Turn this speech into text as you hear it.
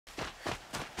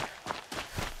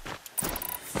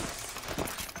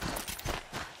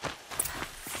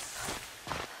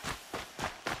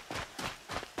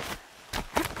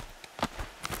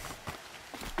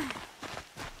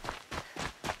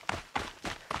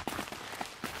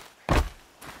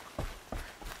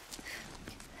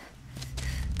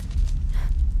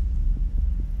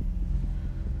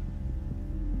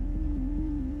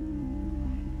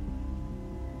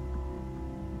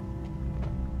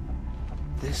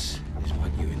This is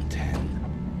what you intend.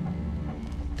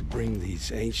 To bring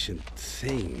these ancient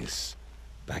things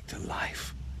back to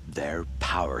life. Their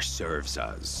power serves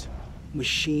us.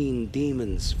 Machine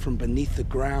demons from beneath the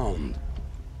ground.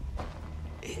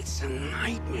 It's a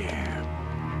nightmare.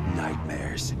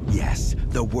 Nightmares. Yes,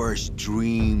 the worst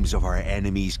dreams of our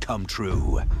enemies come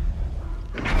true.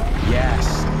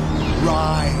 Yes,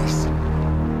 rise!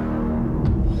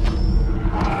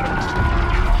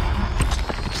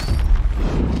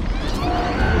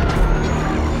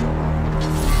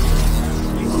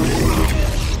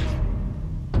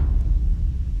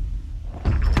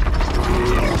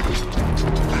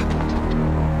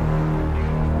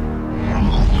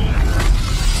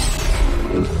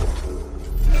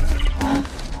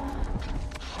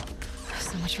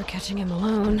 For catching him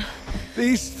alone.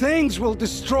 These things will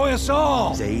destroy us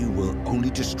all! They will only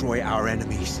destroy our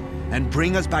enemies and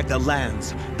bring us back the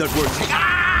lands that were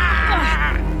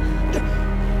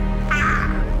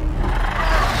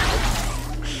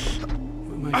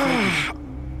My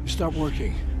fingers stop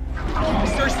working.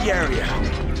 Search the area.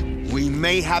 We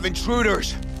may have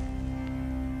intruders.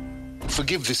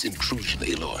 Forgive this intrusion,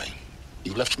 Aloy.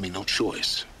 You left me no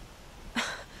choice.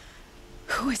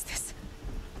 Who is this?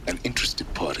 An interested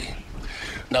party.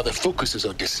 Now their focuses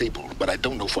are disabled, but I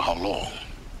don't know for how long.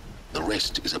 The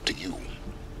rest is up to you.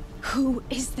 Who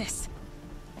is this?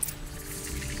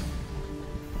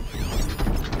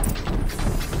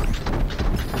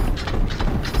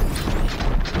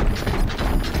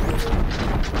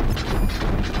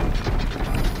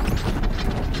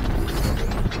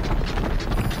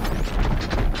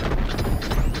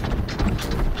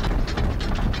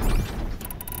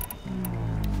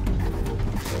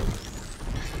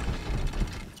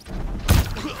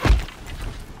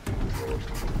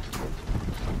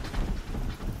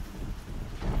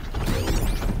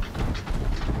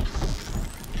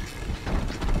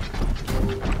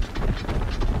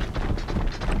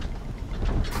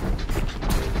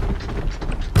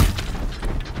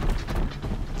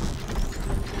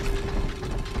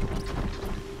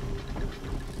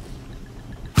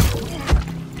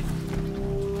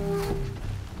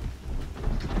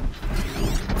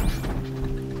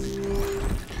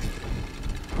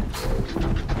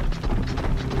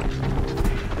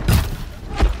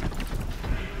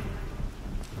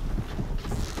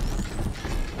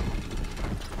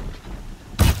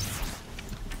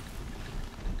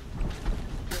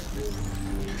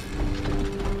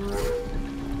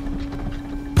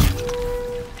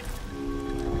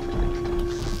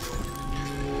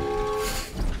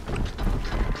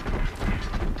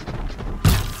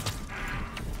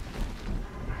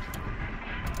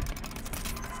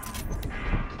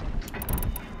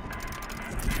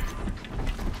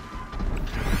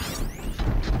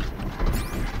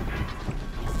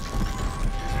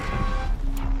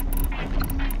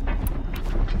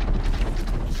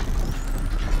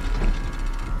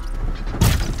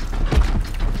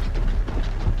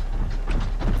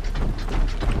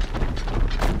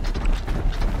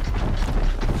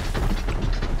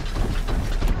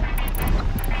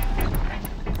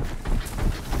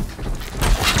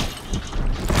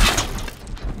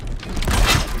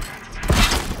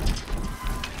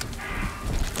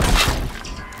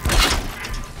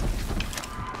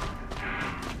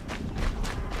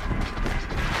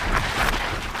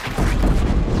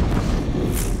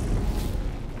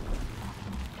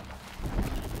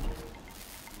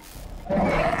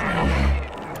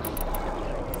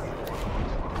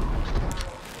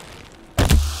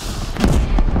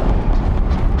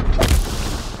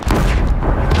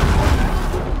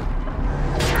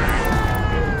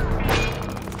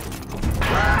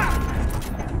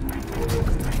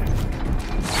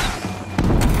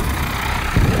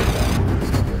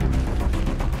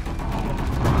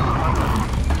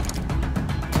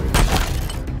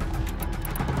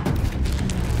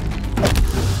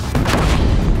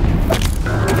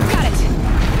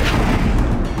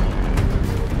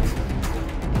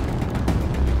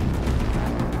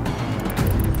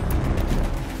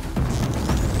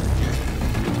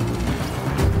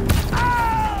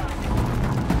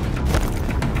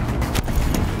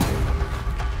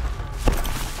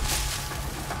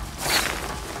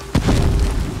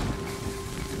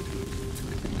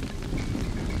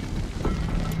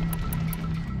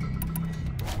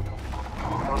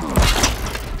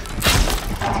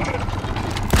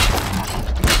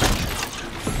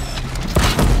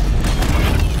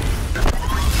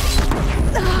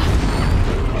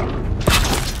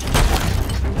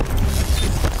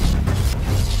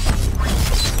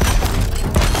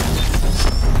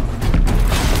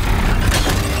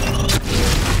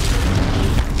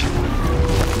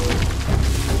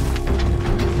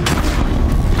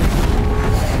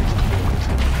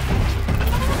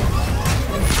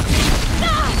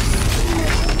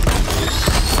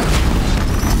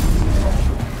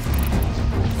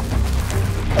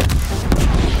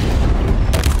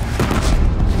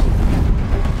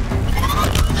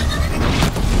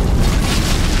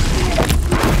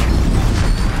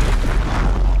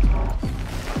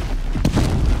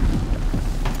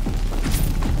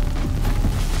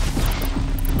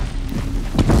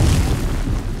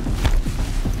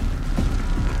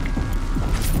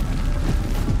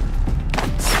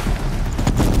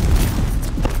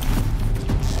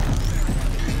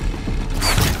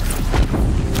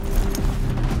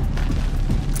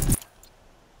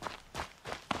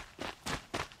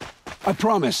 I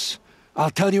promise. I'll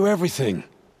tell you everything.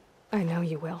 I know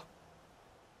you will.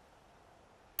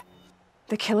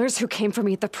 The killers who came for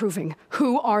me at the Proving,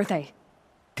 who are they?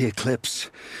 The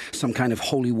Eclipse. Some kind of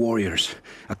holy warriors.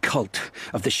 A cult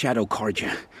of the Shadow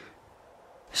Carja.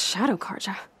 Shadow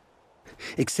Carja?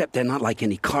 Except they're not like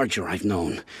any Carja I've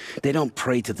known. They don't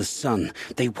pray to the sun.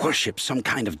 They worship some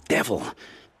kind of devil.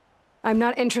 I'm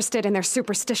not interested in their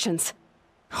superstitions.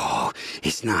 Oh,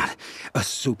 it's not a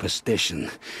superstition.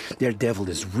 Their devil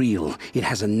is real. It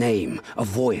has a name, a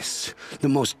voice. The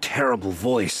most terrible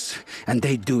voice. And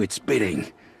they do its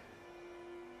bidding.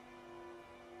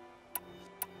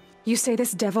 You say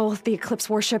this devil the Eclipse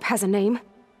worship has a name?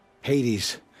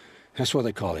 Hades. That's what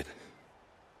they call it.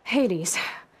 Hades.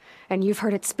 And you've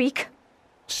heard it speak?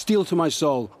 Steel to my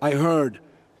soul. I heard.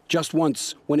 Just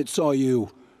once, when it saw you.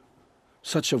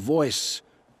 Such a voice.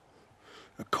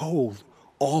 A cold,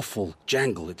 awful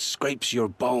jangle. It scrapes your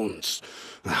bones.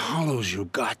 It hollows your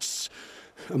guts.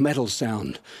 A metal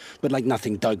sound, but like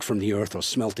nothing dug from the earth or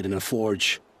smelted in a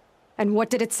forge. And what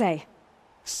did it say?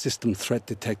 System threat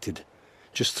detected.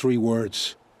 Just 3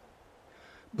 words.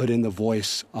 But in the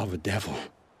voice of a devil.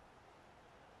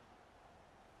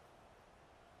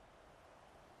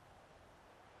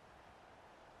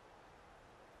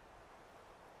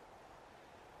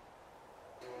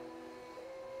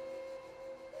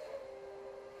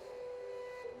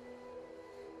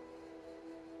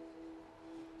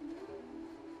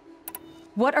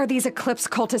 What are these Eclipse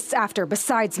cultists after,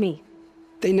 besides me?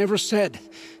 They never said.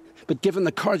 But given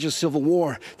the Carja civil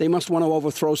war, they must want to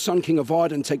overthrow Sun King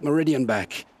Avad and take Meridian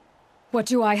back. What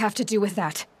do I have to do with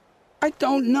that? I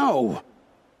don't know.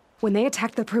 When they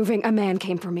attacked the Proving, a man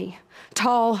came for me.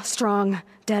 Tall, strong,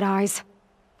 dead eyes.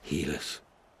 Helis,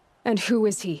 And who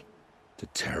is he? the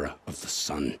terror of the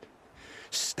sun.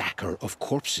 Stacker of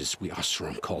corpses, we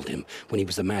Oseram called him, when he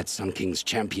was the Mad Sun King's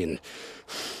champion.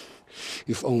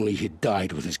 If only he'd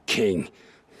died with his king.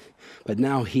 But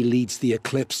now he leads the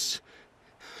Eclipse.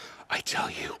 I tell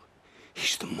you,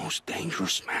 he's the most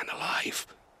dangerous man alive.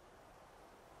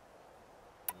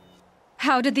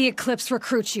 How did the Eclipse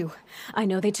recruit you? I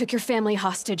know they took your family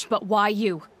hostage, but why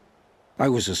you? I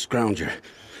was a scrounger,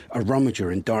 a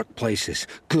rummager in dark places,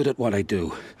 good at what I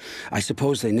do. I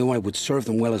suppose they knew I would serve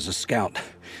them well as a scout.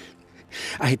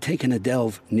 I had taken a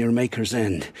delve near Maker's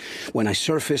End. When I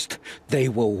surfaced, they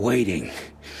were waiting.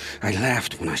 I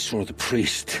laughed when I saw the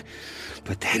priest.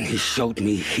 But then he showed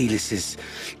me Helis's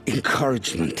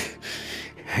encouragement.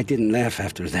 I didn't laugh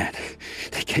after that.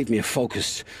 They gave me a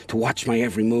focus to watch my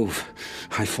every move.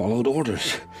 I followed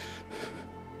orders.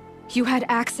 You had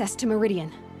access to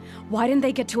Meridian. Why didn't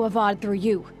they get to Avad through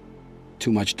you?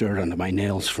 Too much dirt under my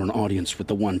nails for an audience with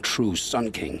the one true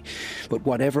Sun King. But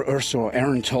whatever Ursa or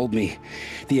Eren told me,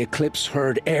 the Eclipse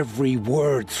heard every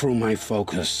word through my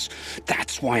focus.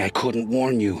 That's why I couldn't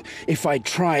warn you. If I'd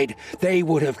tried, they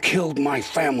would have killed my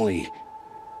family.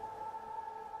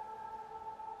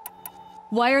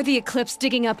 Why are the Eclipse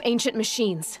digging up ancient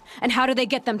machines? And how do they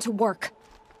get them to work?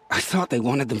 I thought they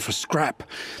wanted them for scrap,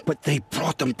 but they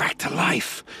brought them back to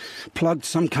life. Plugged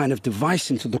some kind of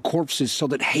device into the corpses so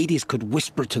that Hades could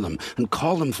whisper to them and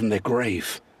call them from their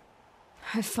grave.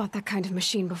 I've fought that kind of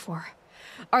machine before.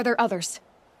 Are there others?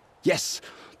 Yes,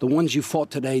 the ones you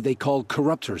fought today they called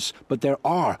Corruptors, but there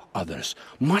are others,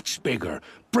 much bigger,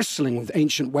 bristling with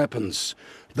ancient weapons.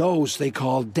 Those they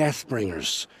call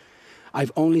Deathbringers.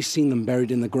 I've only seen them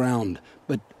buried in the ground,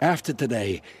 but after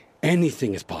today,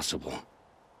 anything is possible.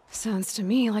 Sounds to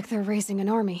me like they're raising an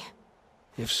army.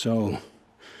 If so,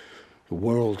 the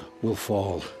world will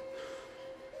fall.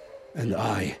 And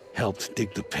I helped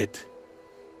dig the pit.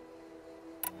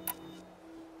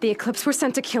 The Eclipse were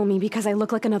sent to kill me because I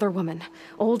look like another woman.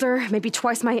 Older, maybe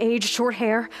twice my age, short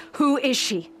hair. Who is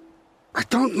she? I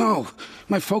don't know.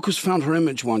 My focus found her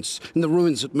image once, in the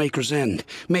ruins at Maker's End.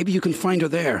 Maybe you can find her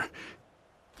there.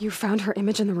 You found her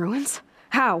image in the ruins?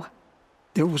 How?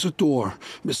 There was a door.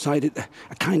 Beside it,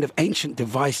 a kind of ancient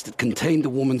device that contained the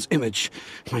woman's image.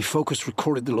 My focus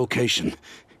recorded the location.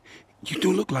 You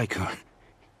do look like her.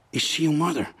 Is she your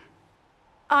mother?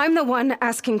 I'm the one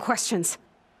asking questions.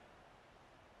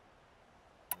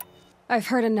 I've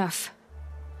heard enough.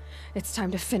 It's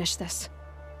time to finish this.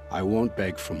 I won't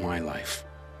beg for my life.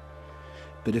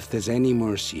 But if there's any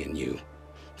mercy in you,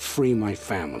 free my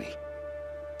family.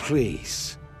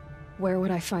 Please. Where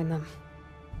would I find them?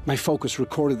 My focus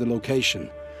recorded the location.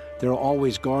 There are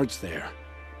always guards there.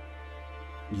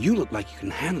 You look like you can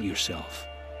handle yourself.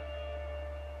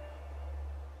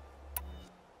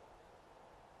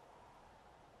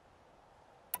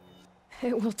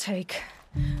 It will take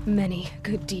many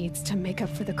good deeds to make up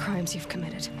for the crimes you've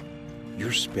committed.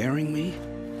 You're sparing me?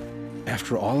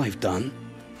 After all I've done?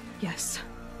 Yes.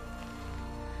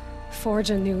 Forge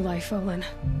a new life, Olin.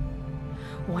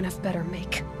 One of better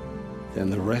make. Then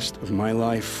the rest of my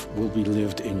life will be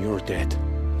lived in your debt.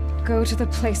 Go to the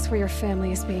place where your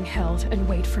family is being held and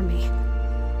wait for me.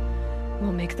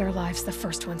 We'll make their lives the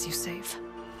first ones you save.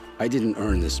 I didn't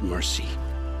earn this mercy,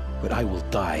 but I will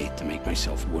die to make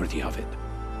myself worthy of it.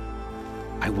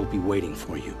 I will be waiting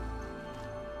for you.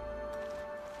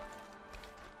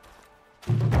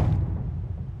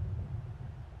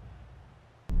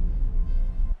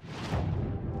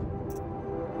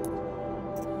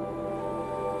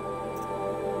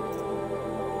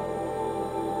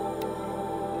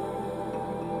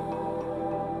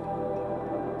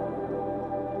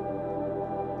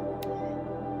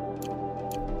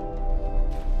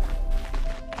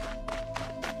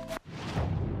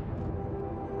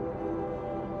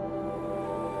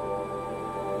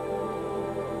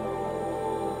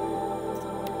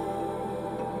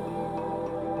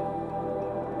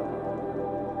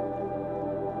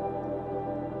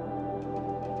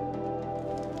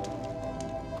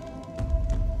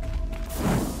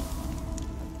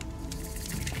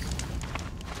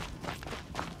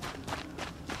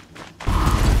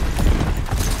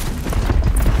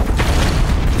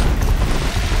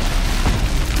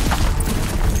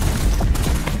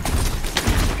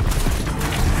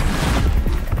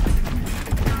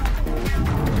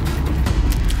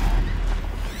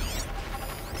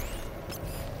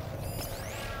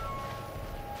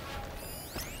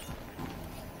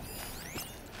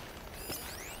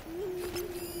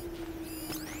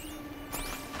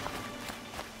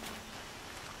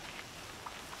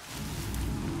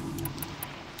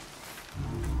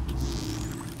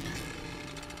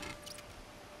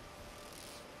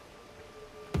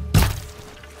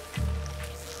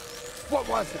 What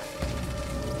was that?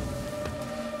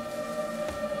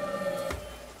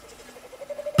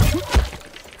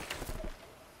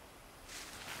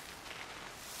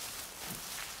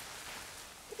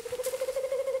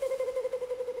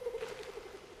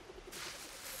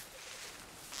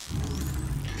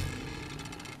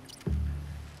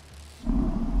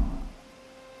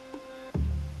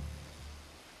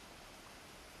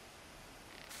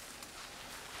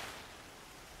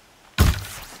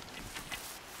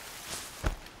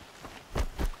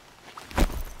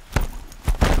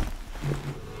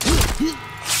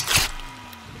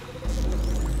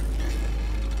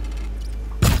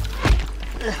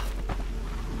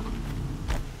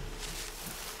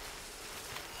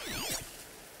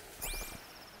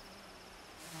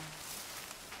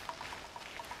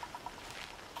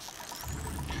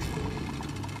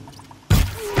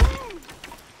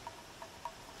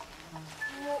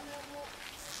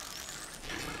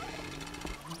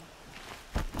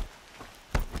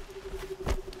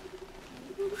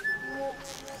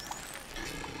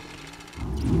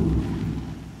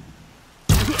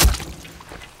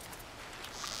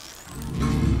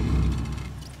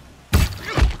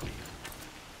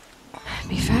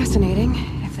 Be fascinating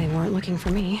if they weren't looking for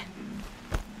me.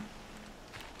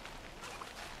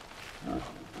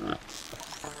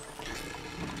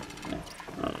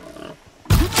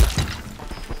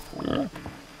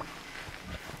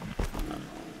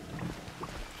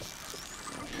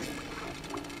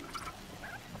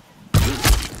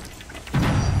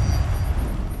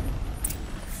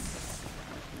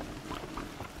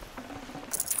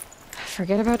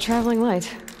 Forget about traveling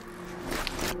light.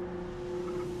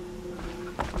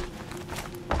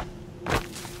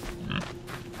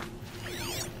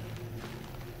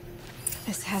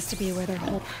 This has to be where they're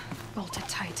bolted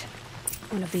tight.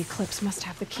 One of the Eclipse must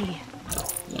have the key.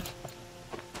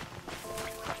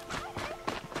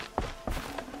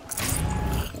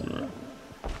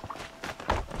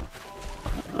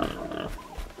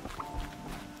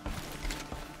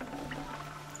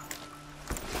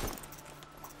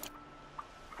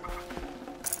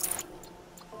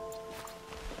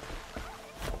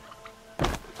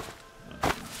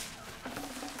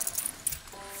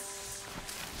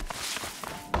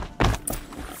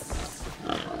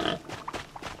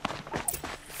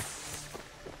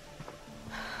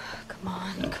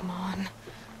 Come on.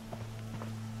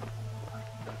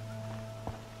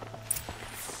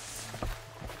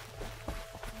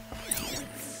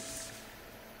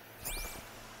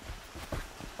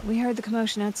 We heard the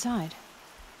commotion outside.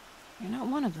 You're not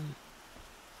one of them.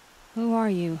 Who are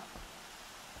you?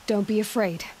 Don't be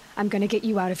afraid. I'm gonna get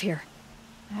you out of here.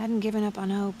 I hadn't given up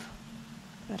on hope,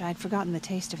 but I'd forgotten the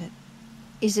taste of it.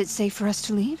 Is it safe for us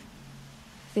to leave?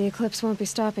 The Eclipse won't be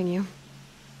stopping you.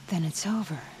 Then it's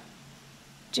over.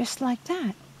 Just like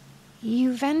that.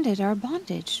 You've ended our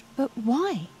bondage, but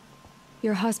why?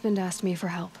 Your husband asked me for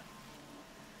help.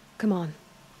 Come on.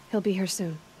 He'll be here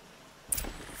soon.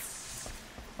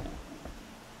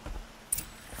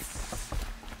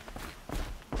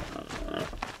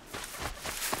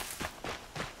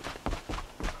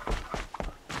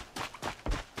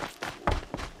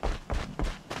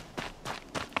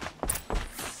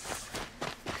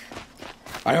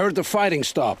 I heard the fighting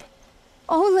stop.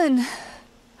 Olin!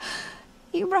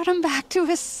 You brought him back to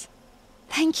us.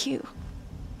 Thank you.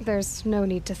 There's no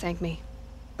need to thank me.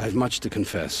 I've much to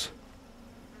confess.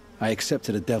 I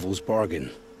accepted a devil's bargain.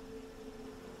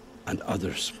 And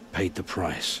others paid the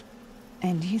price.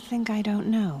 And you think I don't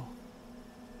know?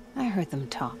 I heard them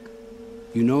talk.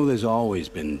 You know there's always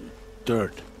been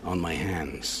dirt on my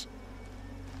hands.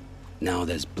 Now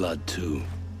there's blood too.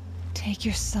 Take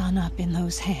your son up in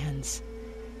those hands.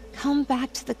 Come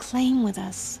back to the claim with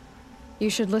us. You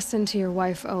should listen to your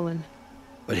wife, Olin.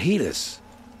 But Helis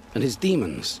and his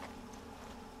demons.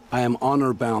 I am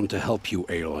honor-bound to help you,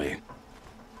 Aloy.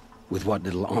 With what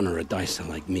little honor a Dyson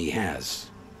like me has.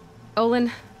 Olin,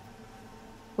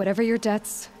 whatever your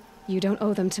debts, you don't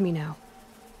owe them to me now.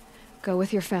 Go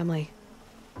with your family.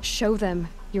 Show them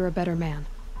you're a better man.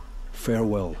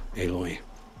 Farewell, Aloy.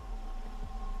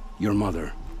 Your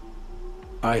mother.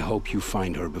 I hope you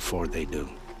find her before they do.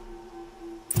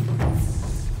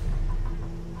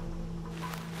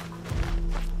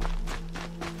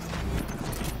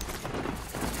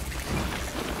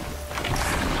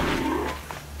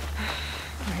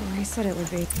 He said it would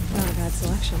be not a bad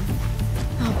selection.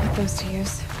 I'll put those to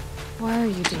use. Why are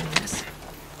you doing this?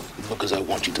 Because I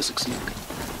want you to succeed.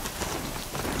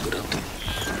 Good out there.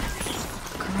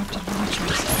 Corrupted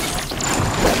watchers.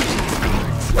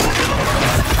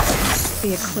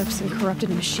 The Eclipse and corrupted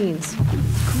machines.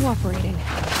 Cooperating.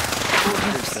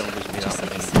 Just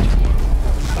like he said.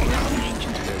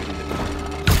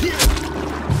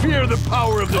 Fear the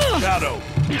power of the shadow!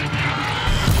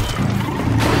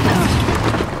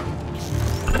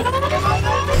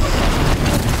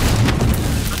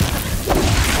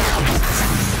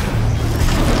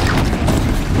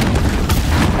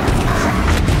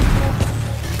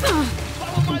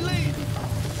 Follow my lead!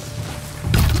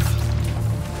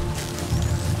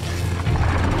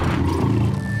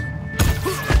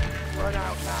 Run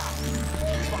out now.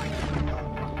 Fight.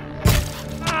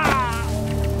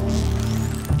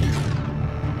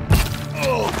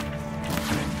 Oh!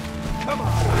 Come on!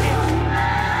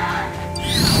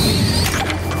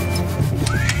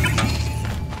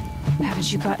 Haven't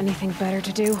you got anything better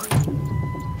to do?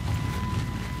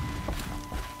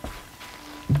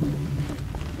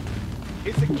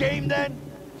 It's a game then?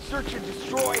 Search and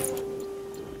destroy?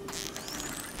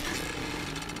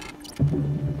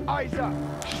 Eyes up!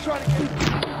 She's trying to get...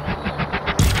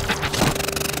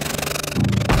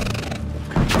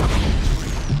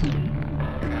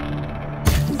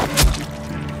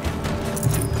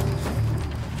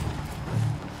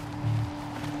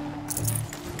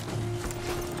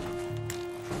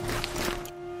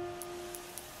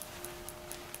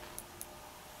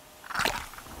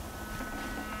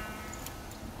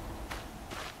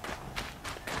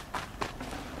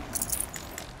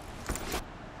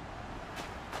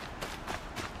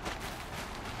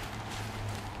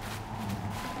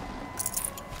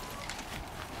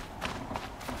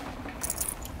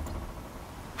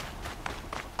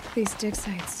 These dig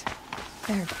sites,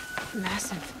 they're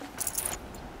massive.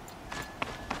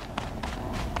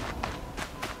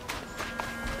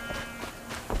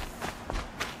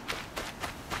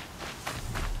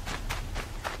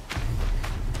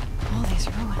 All these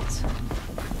ruins.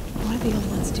 What do the old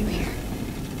ones do here?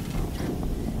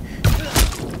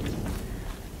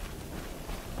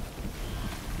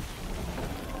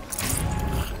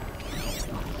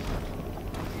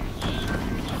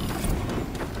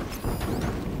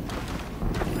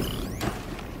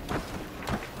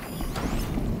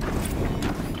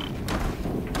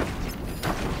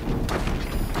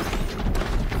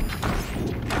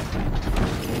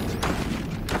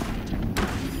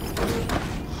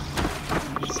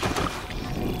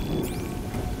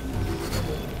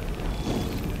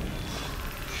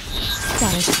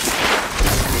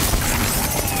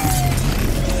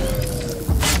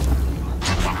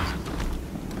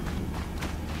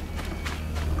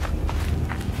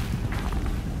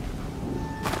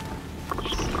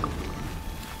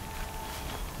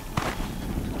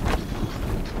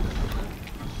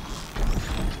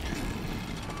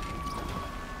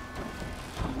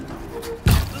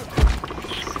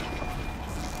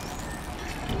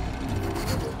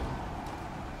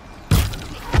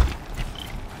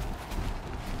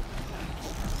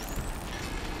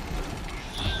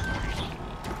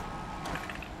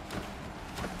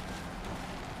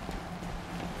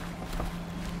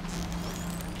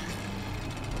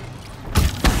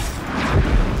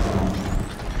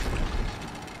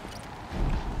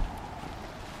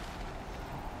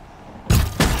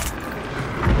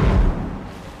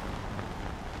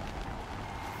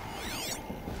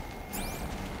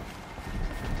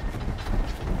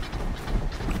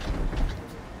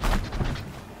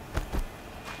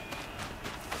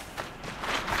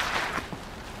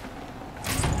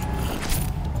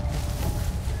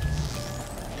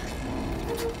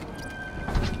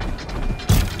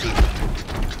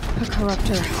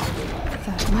 interrupter.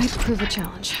 That might prove a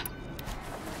challenge.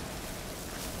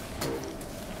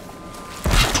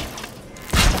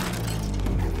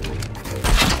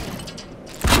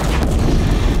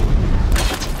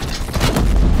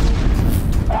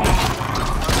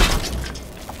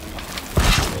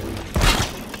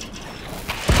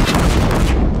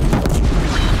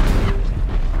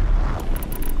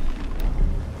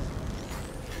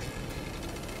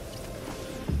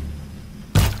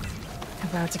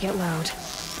 About to get loud.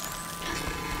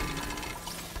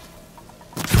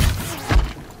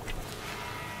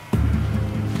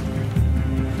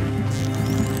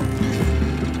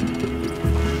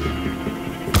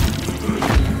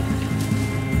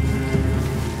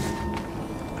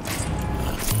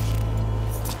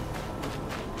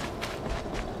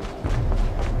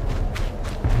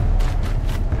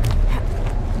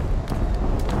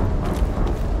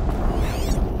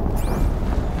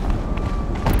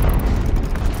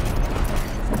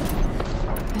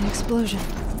 Explosion.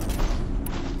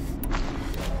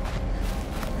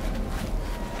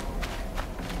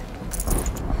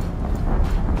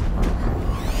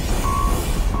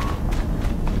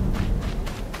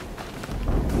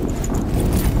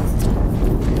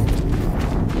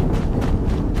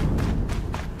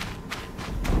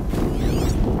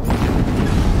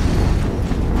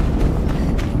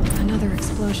 Another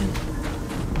explosion.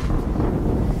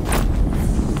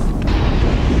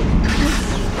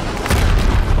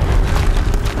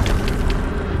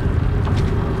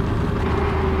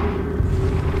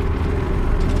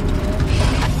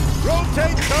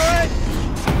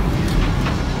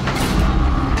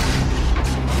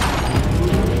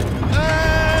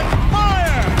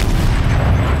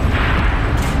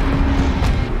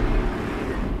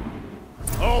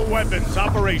 Weapons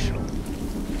operational.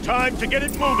 Time to get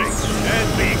it moving,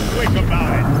 and be quick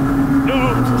about it.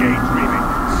 No daydreaming.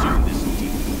 Soon this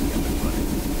team will be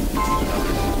up and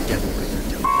running.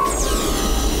 Deathbringer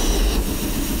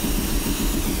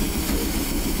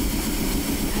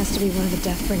Has to be one of the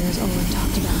Deathbringers Olin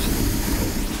talked about.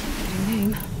 Good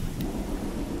name.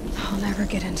 I'll never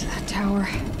get into that tower.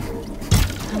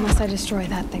 Unless I destroy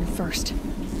that thing first.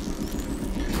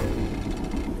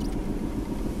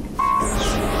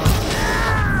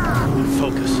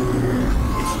 Focus.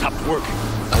 It stopped working.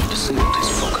 I've disabled his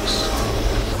focus.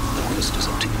 The rest is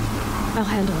up to you. I'll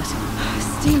handle it.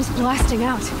 Steam's blasting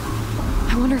out.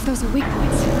 I wonder if those are weak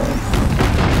points.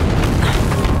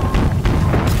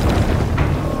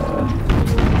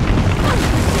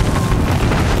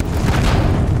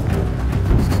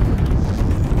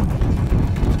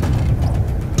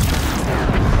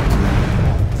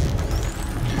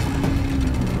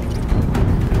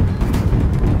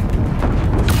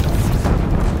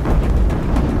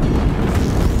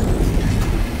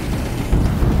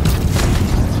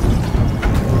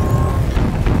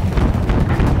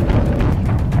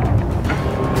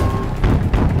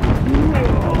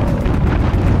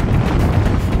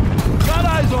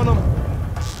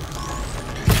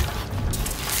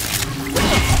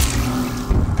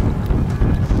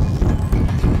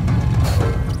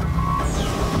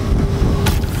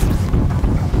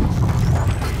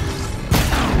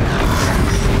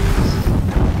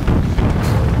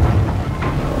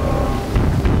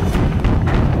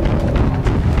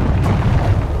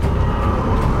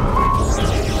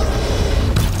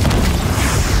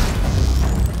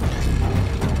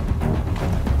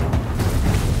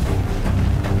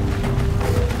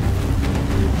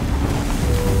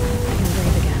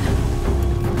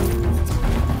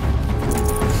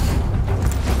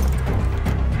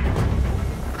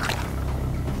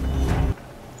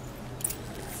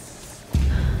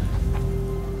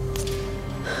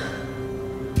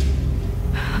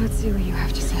 Let's see what you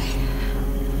have to say.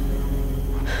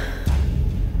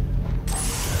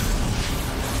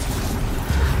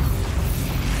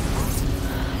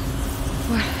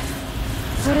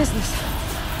 What is this?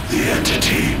 The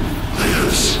entity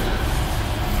lives.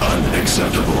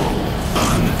 Unacceptable.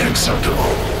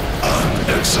 Unacceptable.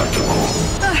 Unacceptable.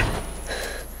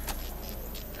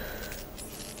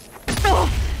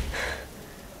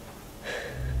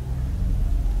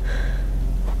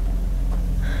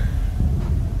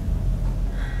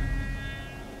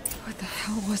 What the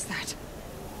hell was that?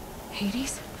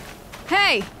 Hades?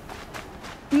 Hey!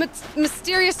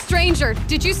 Mysterious stranger,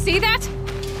 did you see that?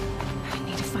 I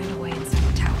need to find a way inside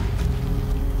the tower.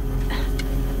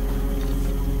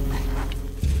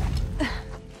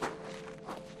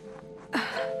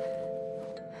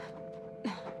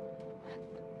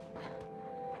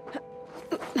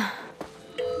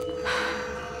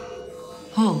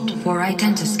 Hold for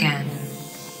identiscan.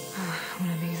 One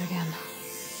of these again.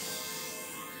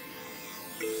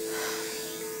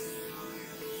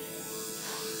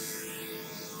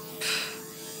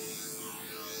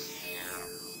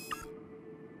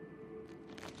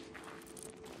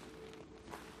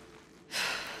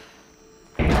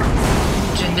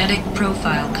 Genetic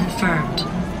profile confirmed.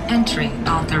 Entry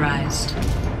authorized.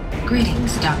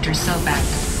 Greetings, Dr. Sobek.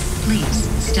 Please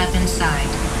step inside.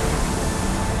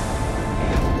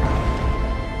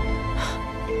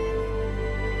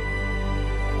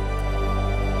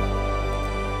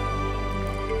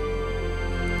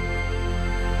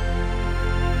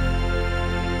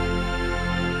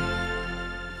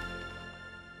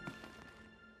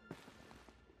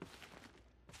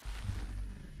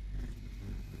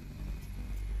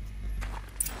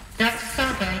 Dr.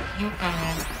 Sobek, you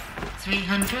are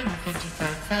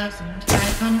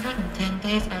 355,510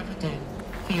 days overdue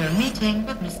for your meeting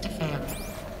with Mr. Farrell.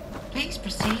 Please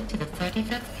proceed to the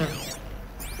 35th floor.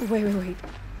 Wait.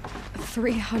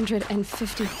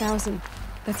 350,000.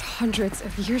 That's hundreds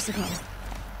of years ago.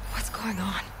 What's going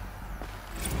on?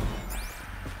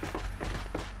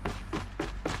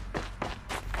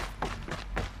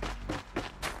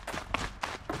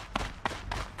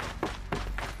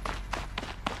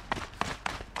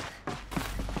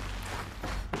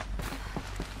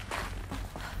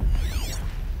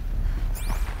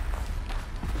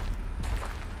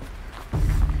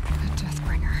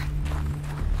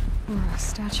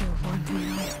 Statue of one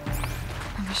thing,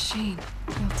 a machine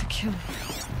built to kill,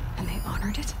 and they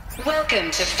honored it?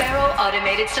 Welcome to Faro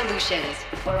Automated Solutions,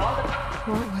 where all the...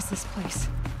 What was this place?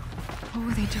 What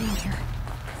were they doing here?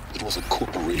 It was a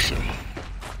corporation.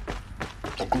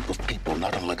 A group of people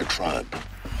not unlike a tribe.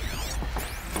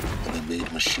 And they made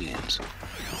machines.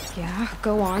 Yeah,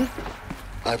 go on.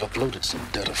 I've uploaded some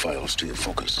data files to your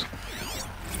focus.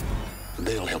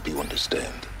 They'll help you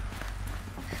understand.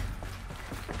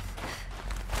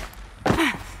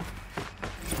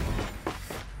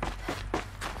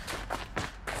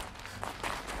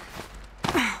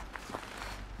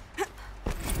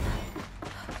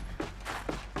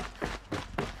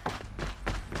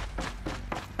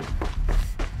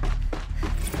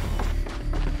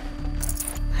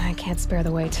 Can't spare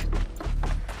the weight.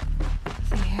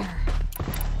 The air.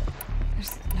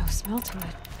 There's no smell to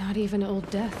it. Not even old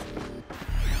death.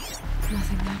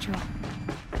 Nothing natural.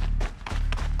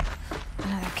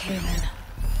 Another cave-in.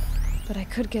 But I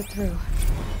could get through.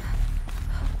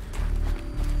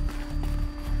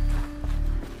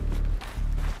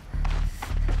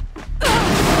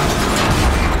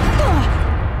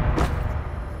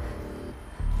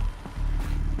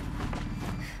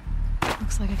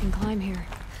 Looks like I can climb here.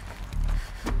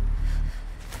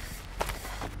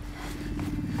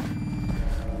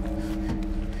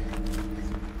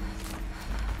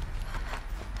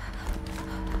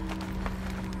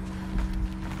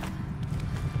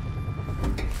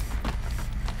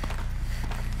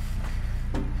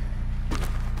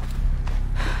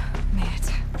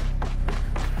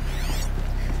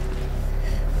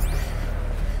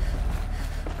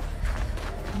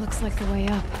 Looks like the way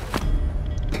up.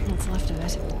 What's left of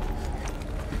it.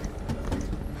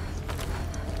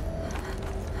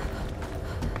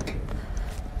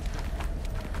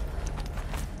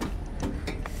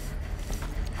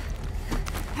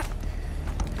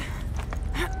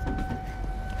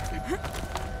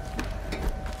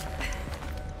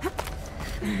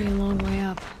 It'll be a long way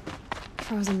up.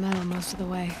 Frozen metal most of the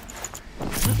way.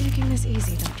 Not making this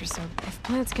easy, Dr. Soap. If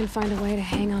plants can find a way to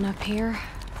hang on up here,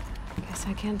 guess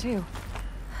I can too.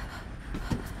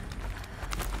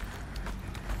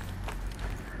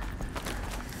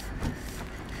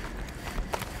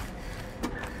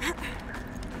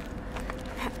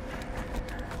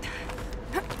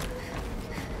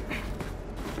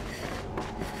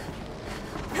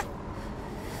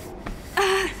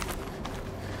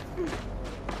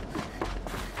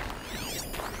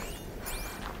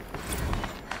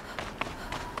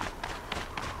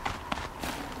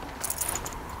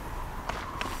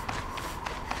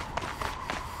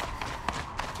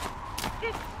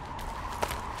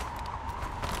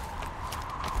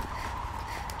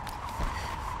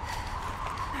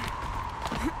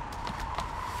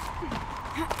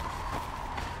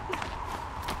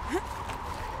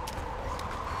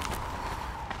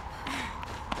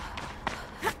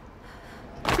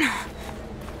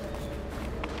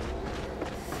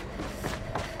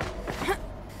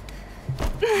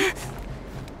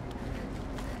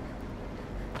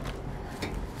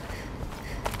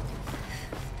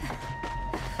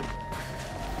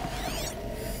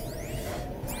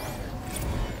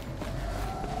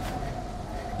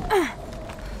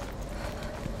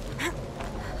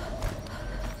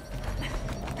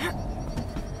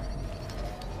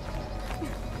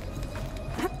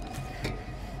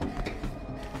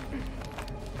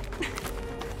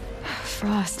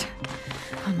 Frost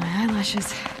on my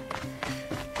eyelashes.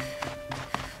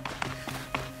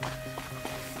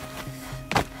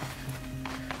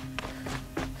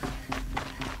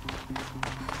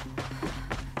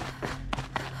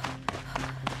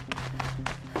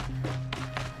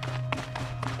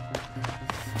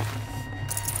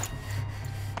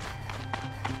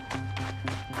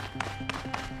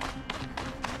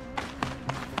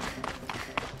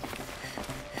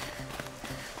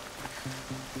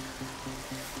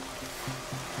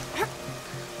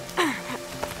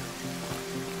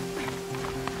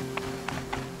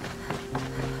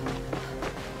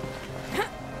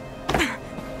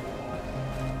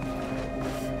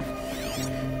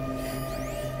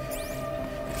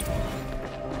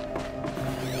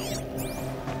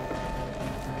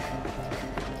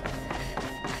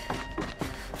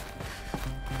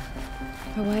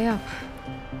 the way up.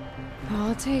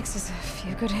 All it takes is a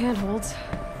few good handholds.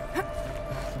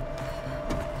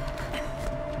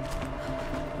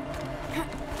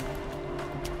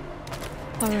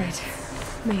 All right,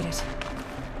 made it.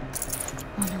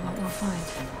 Wonder what we'll find.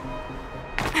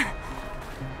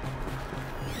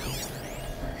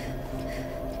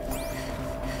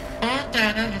 All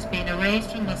data has been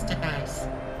erased from this device.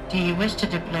 Do you wish to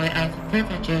deploy Alpha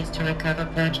privileges to recover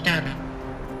purged data?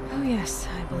 Oh yes,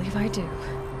 I believe I do.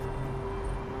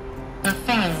 A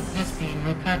file has been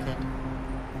recovered.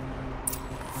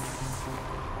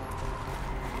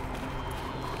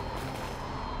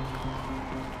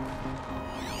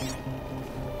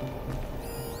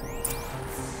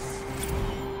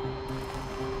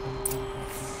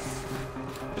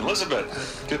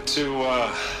 Elizabeth, good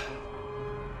to,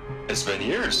 it's been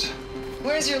years.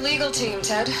 Where's your legal team,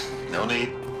 Ted? No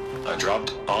need. I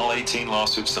dropped all 18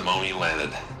 lawsuits the moment you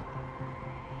landed.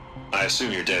 I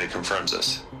assume your data confirms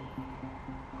this.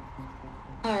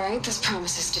 All right, this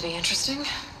promises to be interesting.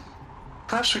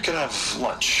 Perhaps we could have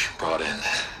lunch brought in.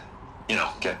 You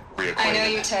know, get reacquainted. I know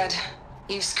you, Ted.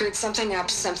 You screwed something up,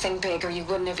 something big, or you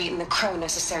wouldn't have eaten the crow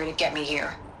necessary to get me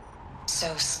here.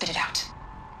 So spit it out.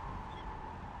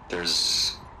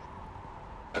 There's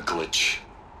a glitch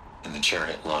in the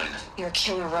chariot line. Your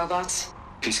killer robots?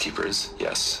 Peacekeepers,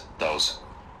 yes, those.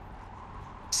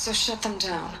 So shut them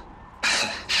down.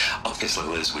 Obviously,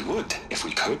 Liz, we would, if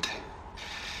we could.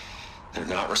 They're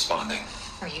not responding.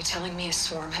 Are you telling me a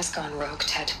swarm has gone rogue,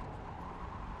 Ted?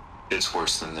 It's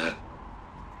worse than that.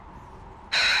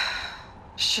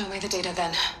 Show me the data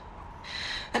then.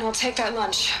 And I'll take that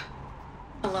lunch.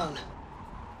 Alone.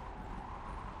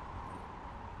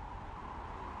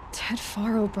 Ted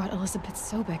Faro brought Elizabeth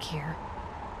Sobek here,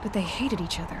 but they hated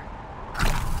each other.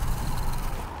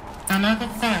 Another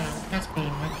file has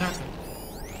been recovered.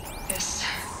 This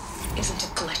isn't a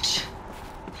glitch.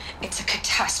 It's a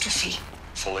catastrophe.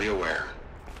 Fully aware.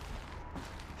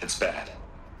 It's bad.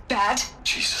 Bad?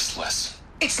 Jesus, Liz.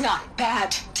 It's not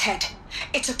bad, Ted.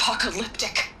 It's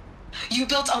apocalyptic. You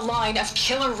built a line of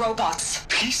killer robots.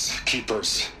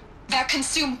 Peacekeepers. That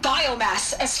consume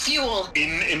biomass as fuel.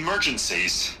 In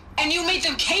emergencies. And you made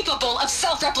them capable of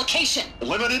self-replication.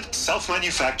 Limited,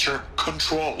 self-manufacture,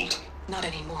 controlled. Not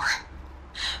anymore.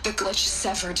 The glitch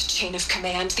severed chain of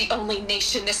command. The only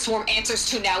nation this swarm answers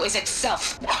to now is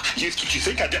itself. You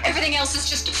think I did? Everything else is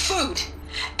just food.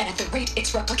 And at the rate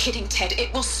it's replicating, Ted,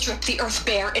 it will strip the Earth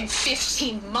bare in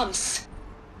 15 months.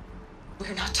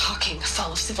 We're not talking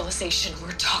fall of civilization.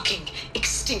 We're talking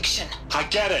extinction. I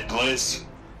get it, Liz.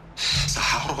 So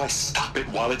how do I stop it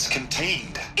while it's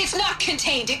contained? It's not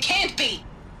contained. It can't be.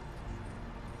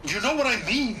 You know what I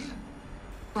mean.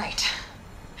 Right.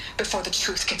 Before the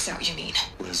truth gets out, you mean?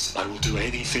 Liz, I will do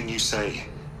anything you say.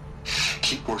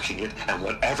 Keep working it, and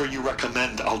whatever you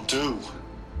recommend, I'll do.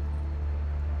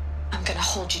 I'm gonna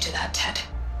hold you to that, Ted.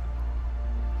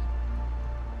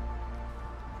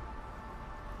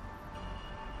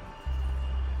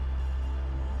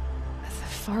 The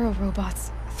Faro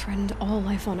robots threatened all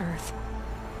life on Earth,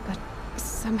 but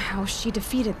somehow she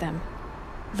defeated them.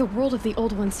 The world of the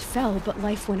old ones fell, but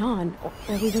life went on,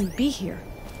 or we wouldn't be here.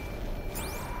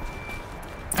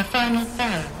 A final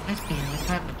file has been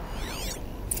recovered.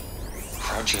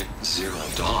 Project Zero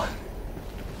Dawn.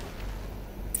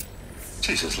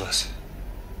 Jesus, Liz.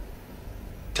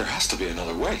 There has to be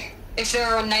another way. If there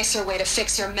were a nicer way to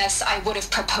fix your mess, I would have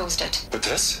proposed it. But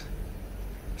this?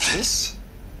 This?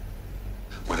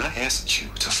 When I asked you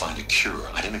to find a cure,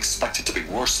 I didn't expect it to be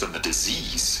worse than the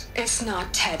disease. It's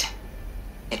not, Ted.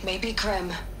 It may be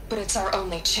grim, but it's our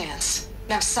only chance.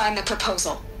 Now sign the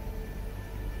proposal.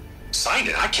 Sign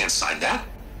it? I can't sign that.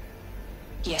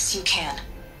 Yes, you can.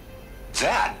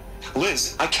 That?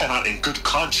 Liz, I cannot in good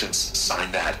conscience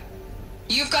sign that.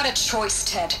 You've got a choice,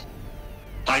 Ted.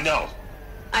 I know.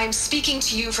 I am speaking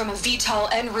to you from a VTOL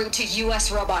en route to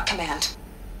U.S. Robot Command.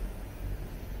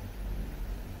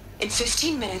 In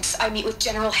 15 minutes, I meet with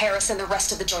General Harris and the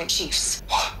rest of the Joint Chiefs.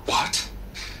 What?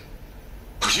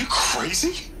 Are you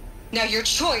crazy? Now your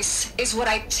choice is what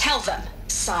I tell them.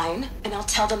 Sign, and I'll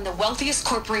tell them the wealthiest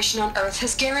corporation on Earth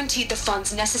has guaranteed the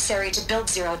funds necessary to build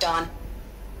Zero Dawn.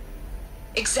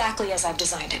 Exactly as I've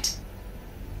designed it.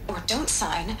 Or don't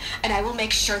sign, and I will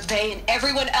make sure they and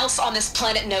everyone else on this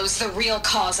planet knows the real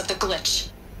cause of the glitch.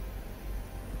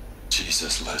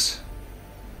 Jesus, Liz.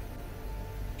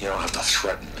 You don't have to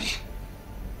threaten me.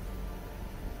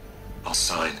 I'll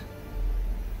sign.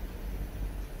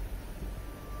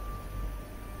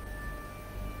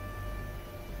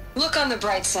 Look on the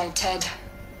bright side, Ted.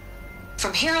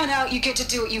 From here on out, you get to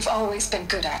do what you've always been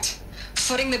good at.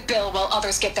 Footing the bill while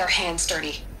others get their hands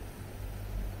dirty.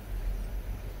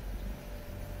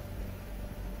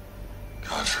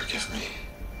 God forgive me.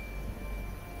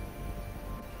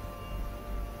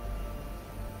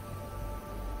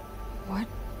 What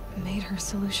made her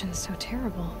solution so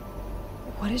terrible?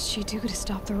 What did she do to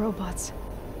stop the robots?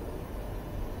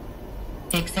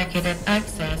 Executive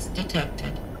access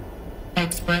detected.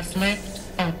 Express lift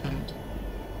opened.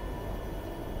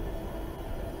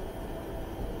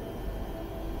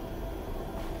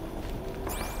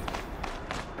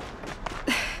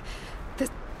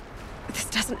 This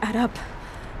doesn't add up.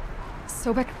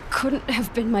 Sobek couldn't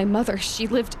have been my mother. She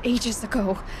lived ages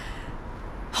ago.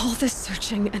 All this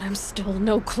searching, and I'm still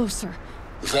no closer.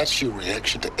 That's your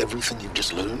reaction to everything you've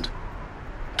just learned?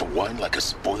 To whine like a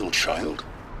spoiled child?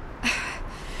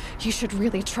 You should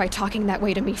really try talking that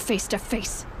way to me face to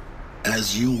face.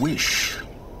 As you wish.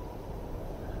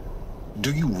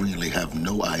 Do you really have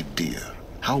no idea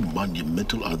how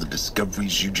monumental are the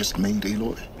discoveries you just made,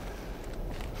 Aloy?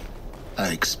 I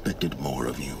expected more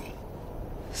of you.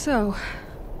 So,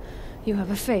 you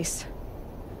have a face.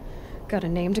 Got a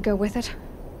name to go with it?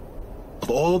 Of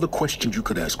all the questions you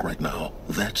could ask right now,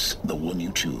 that's the one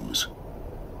you choose.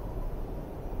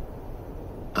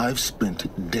 I've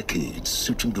spent decades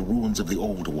searching the ruins of the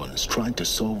old ones, trying to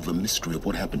solve the mystery of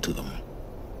what happened to them.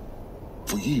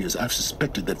 For years, I've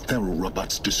suspected that Faro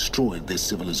robots destroyed their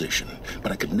civilization,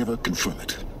 but I could never confirm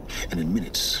it. And in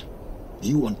minutes,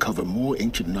 you uncover more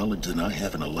ancient knowledge than I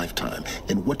have in a lifetime,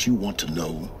 and what you want to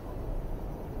know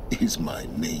is my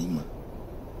name.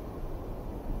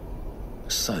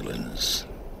 Silence.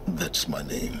 That's my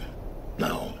name.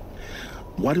 Now,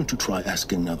 why don't you try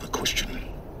asking another question?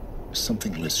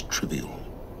 Something less trivial.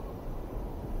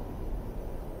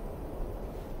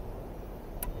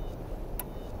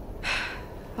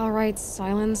 All right,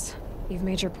 Silence. You've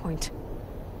made your point.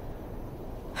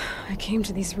 I came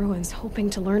to these ruins hoping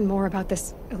to learn more about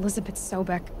this Elizabeth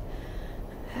Sobek.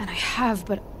 And I have,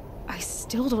 but I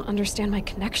still don't understand my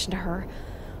connection to her.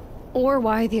 Or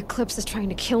why the Eclipse is trying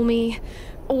to kill me.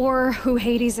 Or who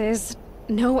Hades is.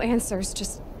 No answers,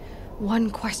 just one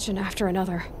question after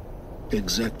another.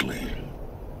 Exactly.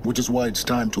 Which is why it's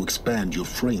time to expand your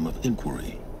frame of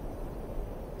inquiry.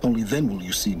 Only then will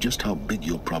you see just how big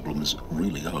your problems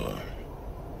really are.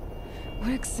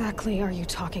 What exactly are you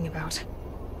talking about?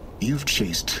 You've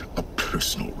chased a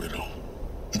personal riddle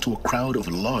into a crowd of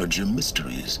larger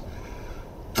mysteries.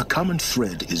 The common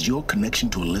thread is your connection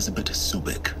to Elizabeth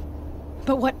Sobek.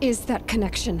 But what is that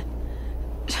connection?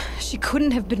 She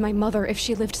couldn't have been my mother if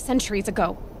she lived centuries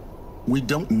ago. We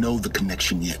don't know the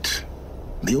connection yet.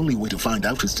 The only way to find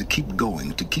out is to keep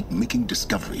going, to keep making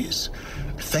discoveries.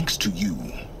 Thanks to you,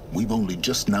 we've only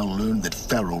just now learned that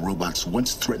Faro robots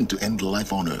once threatened to end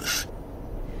life on Earth.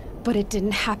 But it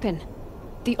didn't happen.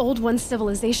 The Old One's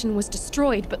civilization was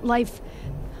destroyed, but life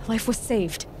was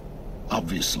saved.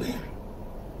 Obviously.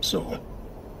 So,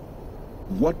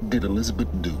 what did Elizabeth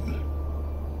do?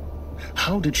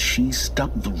 How did she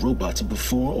stop the robots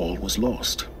before all was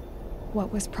lost?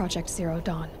 What was Project Zero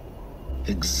Dawn?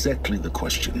 Exactly the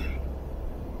question.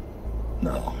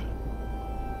 Now,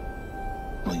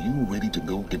 are you ready to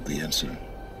go get the answer?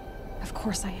 Of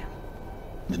course I am.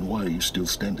 Then why are you still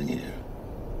standing here?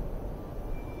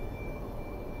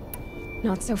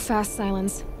 Not so fast,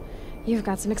 Silence. You've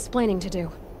got some explaining to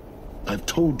do. I've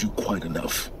told you quite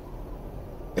enough.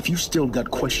 If you still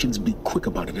got questions, be quick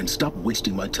about it and stop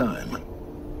wasting my time.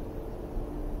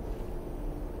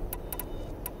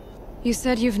 You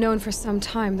said you've known for some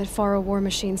time that Faro war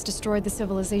machines destroyed the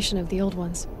civilization of the Old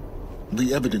Ones.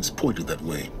 The evidence pointed that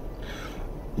way.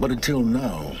 But until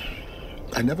now,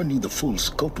 I never knew the full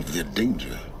scope of their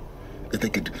danger. That they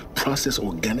could process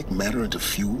organic matter into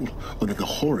fuel, or that the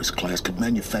Horus class could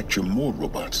manufacture more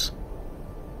robots.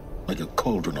 Like a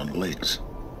cauldron on legs.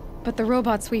 But the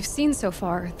robots we've seen so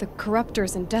far, the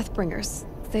Corruptors and Deathbringers,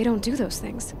 they don't do those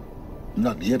things.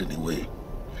 Not yet, anyway.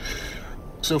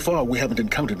 So far, we haven't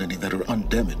encountered any that are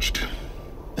undamaged.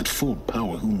 At full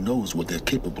power, who knows what they're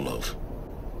capable of?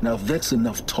 Now, if that's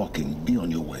enough talking, be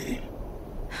on your way.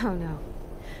 Oh no.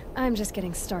 I'm just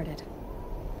getting started.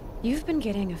 You've been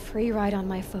getting a free ride on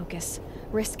my focus,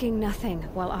 risking nothing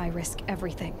while I risk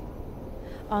everything.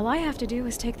 All I have to do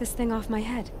is take this thing off my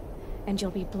head, and you'll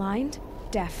be blind,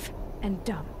 deaf, and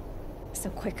dumb.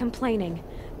 So quit complaining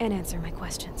and answer my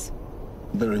questions.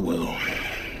 Very well.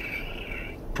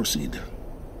 Proceed.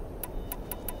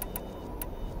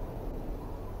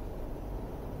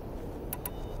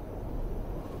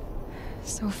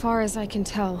 So far as I can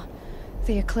tell,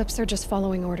 the Eclipse are just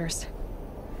following orders.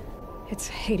 It's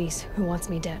Hades who wants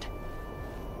me dead.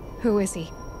 Who is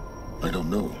he? I don't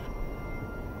know.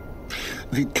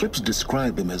 The Eclipse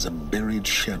describe him as a buried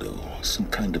shadow, some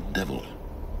kind of devil.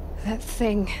 That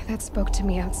thing that spoke to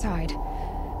me outside,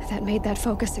 that made that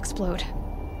focus explode.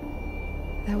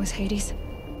 That was Hades.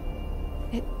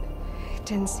 It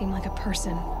didn't seem like a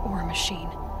person or a machine.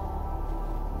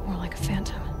 More like a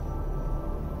phantom.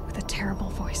 With a terrible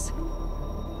voice.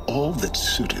 All that's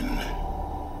certain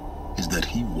is that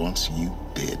he wants you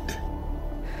dead.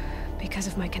 Because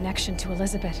of my connection to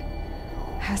Elizabeth.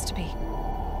 Has to be.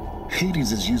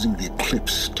 Hades is using the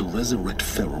Eclipse to resurrect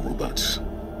ferrorobots.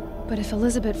 But if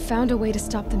Elizabeth found a way to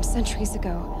stop them centuries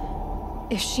ago,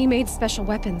 if she made special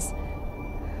weapons,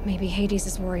 maybe Hades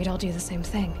is worried I'll do the same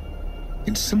thing.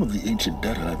 In some of the ancient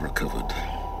data I've recovered,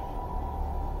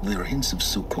 there are hints of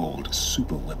so-called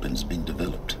super weapons being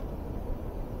developed.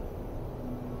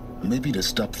 Maybe to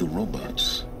stop the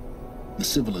robots, the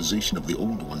civilization of the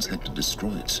old ones had to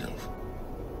destroy itself.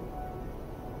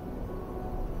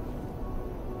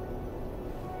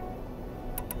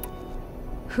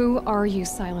 Who are you,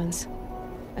 Sylens?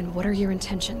 And what are your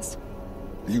intentions?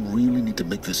 You really need to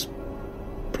make this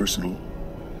personal?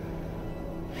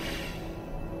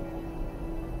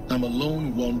 I'm a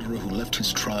lone wanderer who left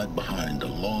his tribe behind a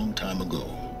long time ago.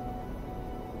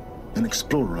 An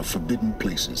explorer of forbidden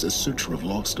places, a searcher of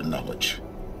lost knowledge.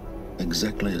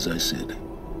 Exactly as I said.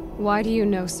 Why do you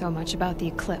know so much about the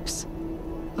Eclipse?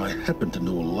 I happen to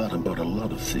know a lot about a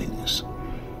lot of things.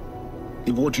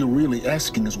 If what you're really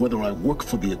asking is whether I work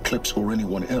for the Eclipse or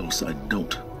anyone else, I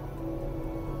don't.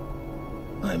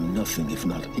 I am nothing if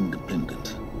not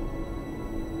independent.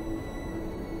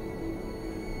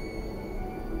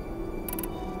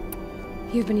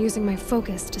 You've been using my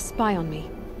focus to spy on me.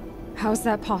 How's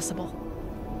that possible?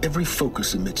 Every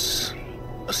focus emits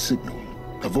a signal,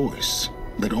 a voice,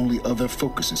 that only other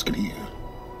focuses can hear.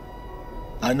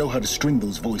 I know how to string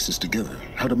those voices together,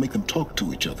 how to make them talk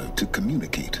to each other, to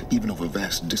communicate, even over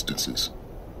vast distances.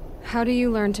 How do you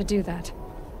learn to do that?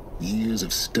 Years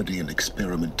of study and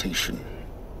experimentation.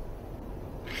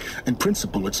 In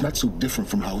principle, it's not so different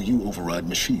from how you override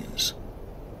machines.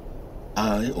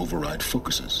 I override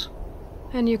focuses.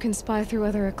 And you can spy through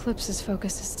other Eclipse's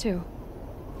focuses too.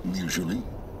 Usually.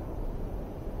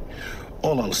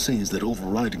 All I'll say is that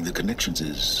overriding the connections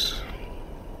is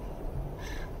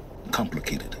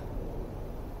complicated.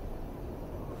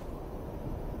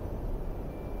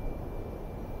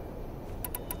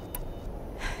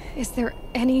 Is there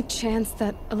any chance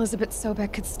that Elizabeth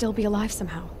Sobek could still be alive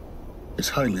somehow? It's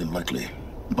highly unlikely,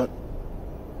 but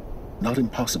not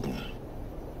impossible.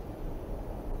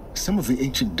 Some of the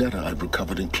ancient data I've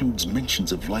recovered includes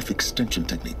mentions of life extension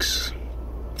techniques.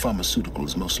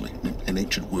 Pharmaceuticals mostly, an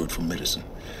ancient word for medicine.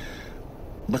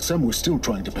 But some were still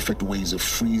trying to perfect ways of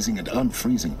freezing and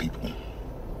unfreezing people.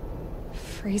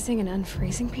 Freezing and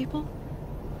unfreezing people?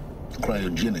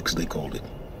 Cryogenics, they called it.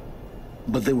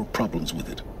 But there were problems with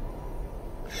it.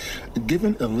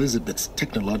 Given Elizabeth's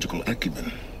technological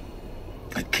acumen,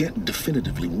 I can't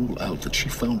definitively rule out that she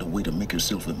found a way to make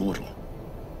herself immortal.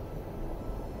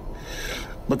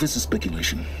 But this is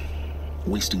speculation.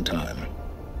 Wasting time.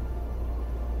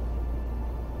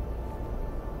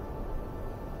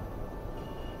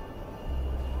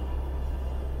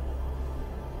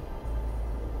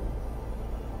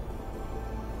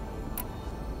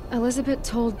 Elizabeth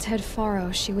told Ted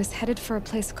Faro she was headed for a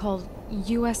place called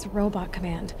U.S. Robot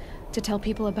Command to tell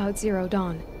people about Zero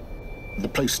Dawn. The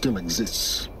place still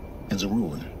exists as a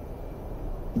ruin.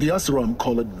 The Oseram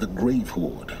call it the Grave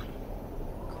Horde.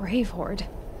 Grave Horde?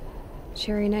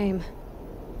 Cheery name.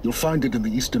 You'll find it in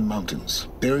the Eastern Mountains,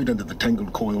 buried under the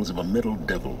tangled coils of a metal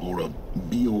devil, or a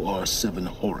BOR-7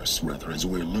 Horus, rather, as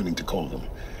we're learning to call them.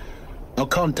 I'll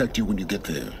contact you when you get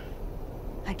there.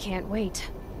 I can't wait.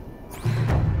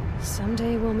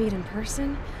 Someday we'll meet in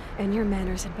person, and your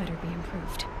manners had better be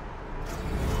improved.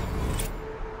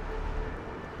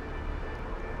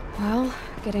 Well,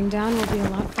 getting down will be a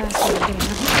lot faster than getting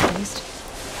up, at least.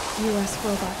 U.S.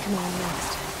 Robot Command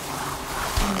next.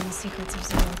 Learn the secrets of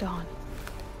Zero Dawn.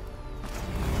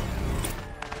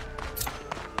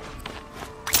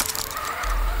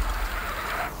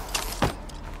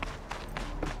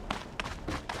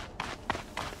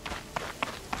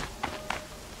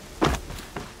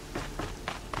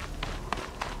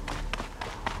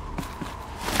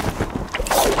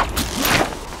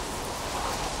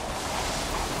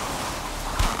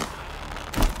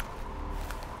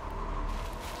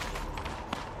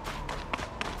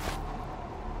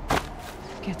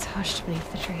 Gets hushed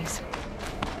beneath the trees.